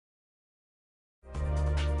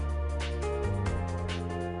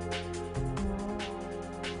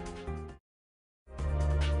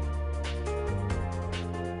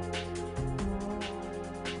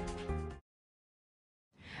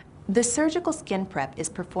The surgical skin prep is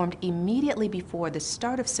performed immediately before the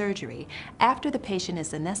start of surgery after the patient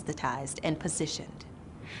is anesthetized and positioned.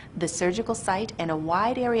 The surgical site and a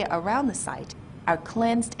wide area around the site are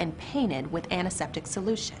cleansed and painted with antiseptic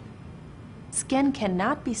solution. Skin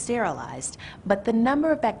cannot be sterilized, but the number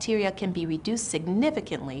of bacteria can be reduced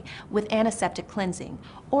significantly with antiseptic cleansing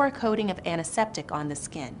or a coating of antiseptic on the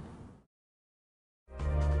skin.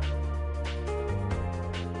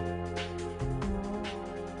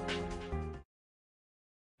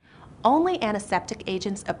 Only antiseptic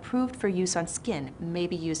agents approved for use on skin may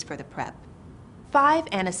be used for the prep. 5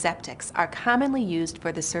 antiseptics are commonly used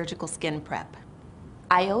for the surgical skin prep: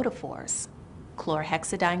 iodophors,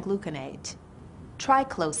 chlorhexidine gluconate,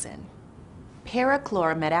 triclosan,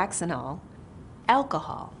 parachloromethaxanol,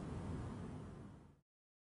 alcohol.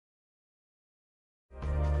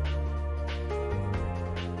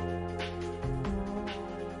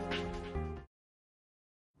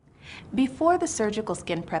 Before the surgical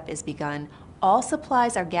skin prep is begun, all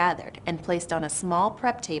supplies are gathered and placed on a small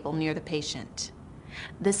prep table near the patient.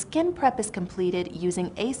 The skin prep is completed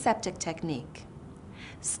using aseptic technique.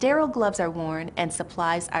 Sterile gloves are worn and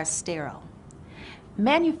supplies are sterile.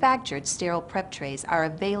 Manufactured sterile prep trays are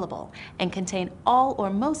available and contain all or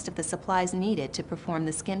most of the supplies needed to perform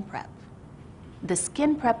the skin prep. The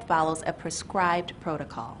skin prep follows a prescribed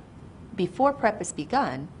protocol. Before prep is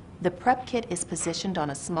begun, the prep kit is positioned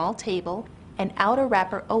on a small table and outer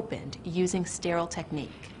wrapper opened using sterile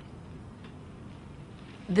technique.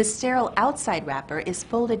 The sterile outside wrapper is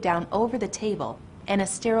folded down over the table and a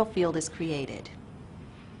sterile field is created.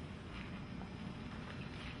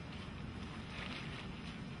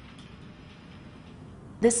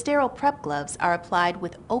 The sterile prep gloves are applied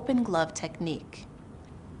with open glove technique.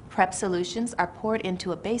 Prep solutions are poured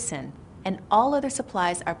into a basin and all other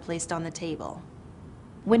supplies are placed on the table.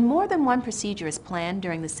 When more than one procedure is planned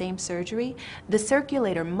during the same surgery, the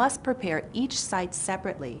circulator must prepare each site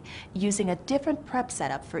separately using a different prep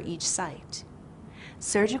setup for each site.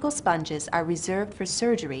 Surgical sponges are reserved for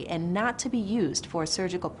surgery and not to be used for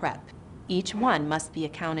surgical prep. Each one must be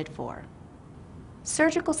accounted for.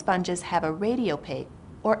 Surgical sponges have a radiopaque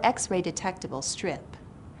or X-ray detectable strip.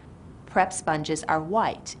 Prep sponges are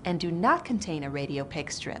white and do not contain a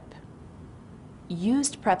radiopaque strip.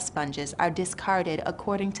 Used prep sponges are discarded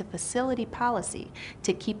according to facility policy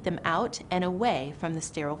to keep them out and away from the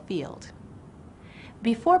sterile field.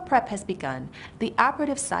 Before prep has begun, the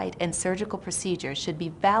operative site and surgical procedure should be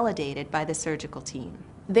validated by the surgical team.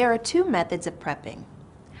 There are 2 methods of prepping.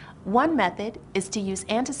 One method is to use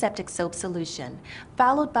antiseptic soap solution,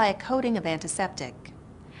 followed by a coating of antiseptic.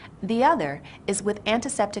 The other is with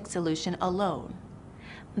antiseptic solution alone.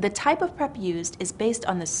 The type of prep used is based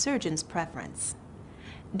on the surgeon's preference.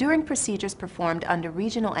 During procedures performed under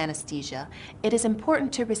regional anesthesia, it is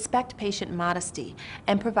important to respect patient modesty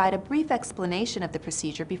and provide a brief explanation of the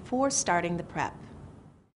procedure before starting the prep.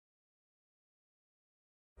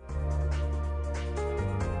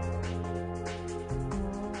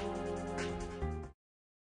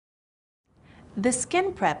 The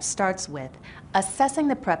skin prep starts with assessing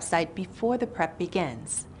the prep site before the prep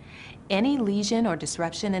begins. Any lesion or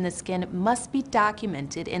disruption in the skin must be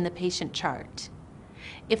documented in the patient chart.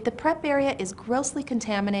 If the prep area is grossly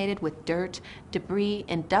contaminated with dirt, debris,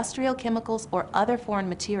 industrial chemicals, or other foreign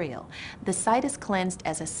material, the site is cleansed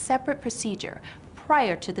as a separate procedure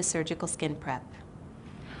prior to the surgical skin prep.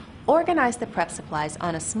 Organize the prep supplies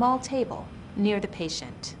on a small table near the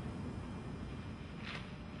patient.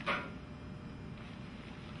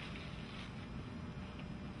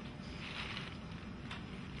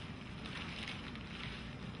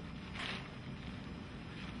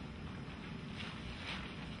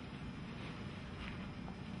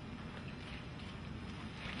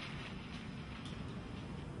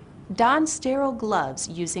 Don sterile gloves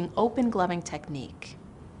using open gloving technique.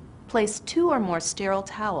 Place 2 or more sterile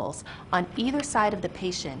towels on either side of the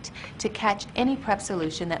patient to catch any prep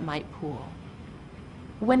solution that might pool.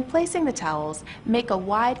 When placing the towels, make a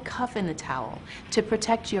wide cuff in the towel to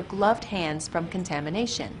protect your gloved hands from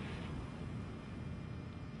contamination.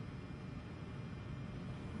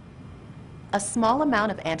 A small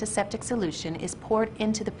amount of antiseptic solution is poured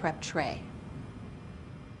into the prep tray.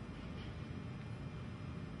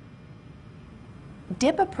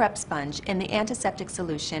 Dip a prep sponge in the antiseptic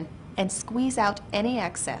solution and squeeze out any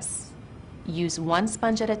excess. Use 1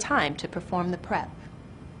 sponge at a time to perform the prep.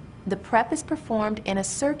 The prep is performed in a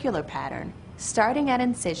circular pattern, starting at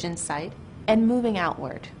incision site and moving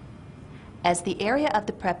outward. As the area of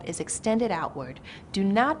the prep is extended outward, do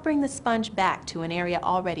not bring the sponge back to an area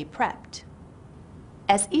already prepped.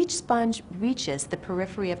 As each sponge reaches the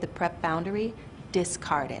periphery of the prep boundary,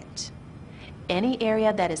 discard it. Any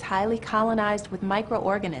area that is highly colonized with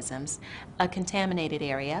microorganisms, a contaminated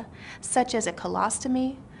area, such as a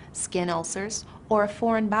colostomy, skin ulcers, or a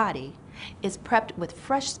foreign body, is prepped with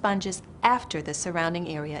fresh sponges after the surrounding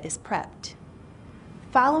area is prepped.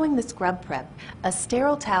 Following the scrub prep, a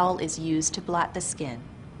sterile towel is used to blot the skin.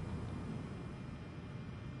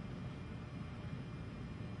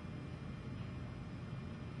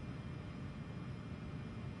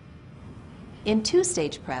 In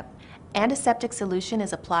two-stage prep, antiseptic solution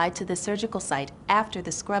is applied to the surgical site after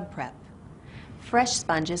the scrub prep. Fresh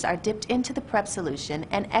sponges are dipped into the prep solution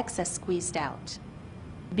and excess squeezed out.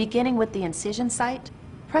 Beginning with the incision site,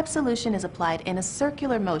 prep solution is applied in a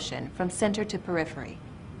circular motion from center to periphery.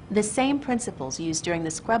 The same principles used during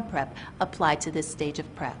the scrub prep apply to this stage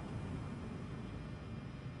of prep.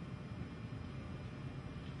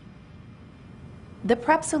 The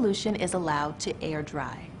prep solution is allowed to air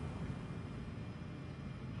dry.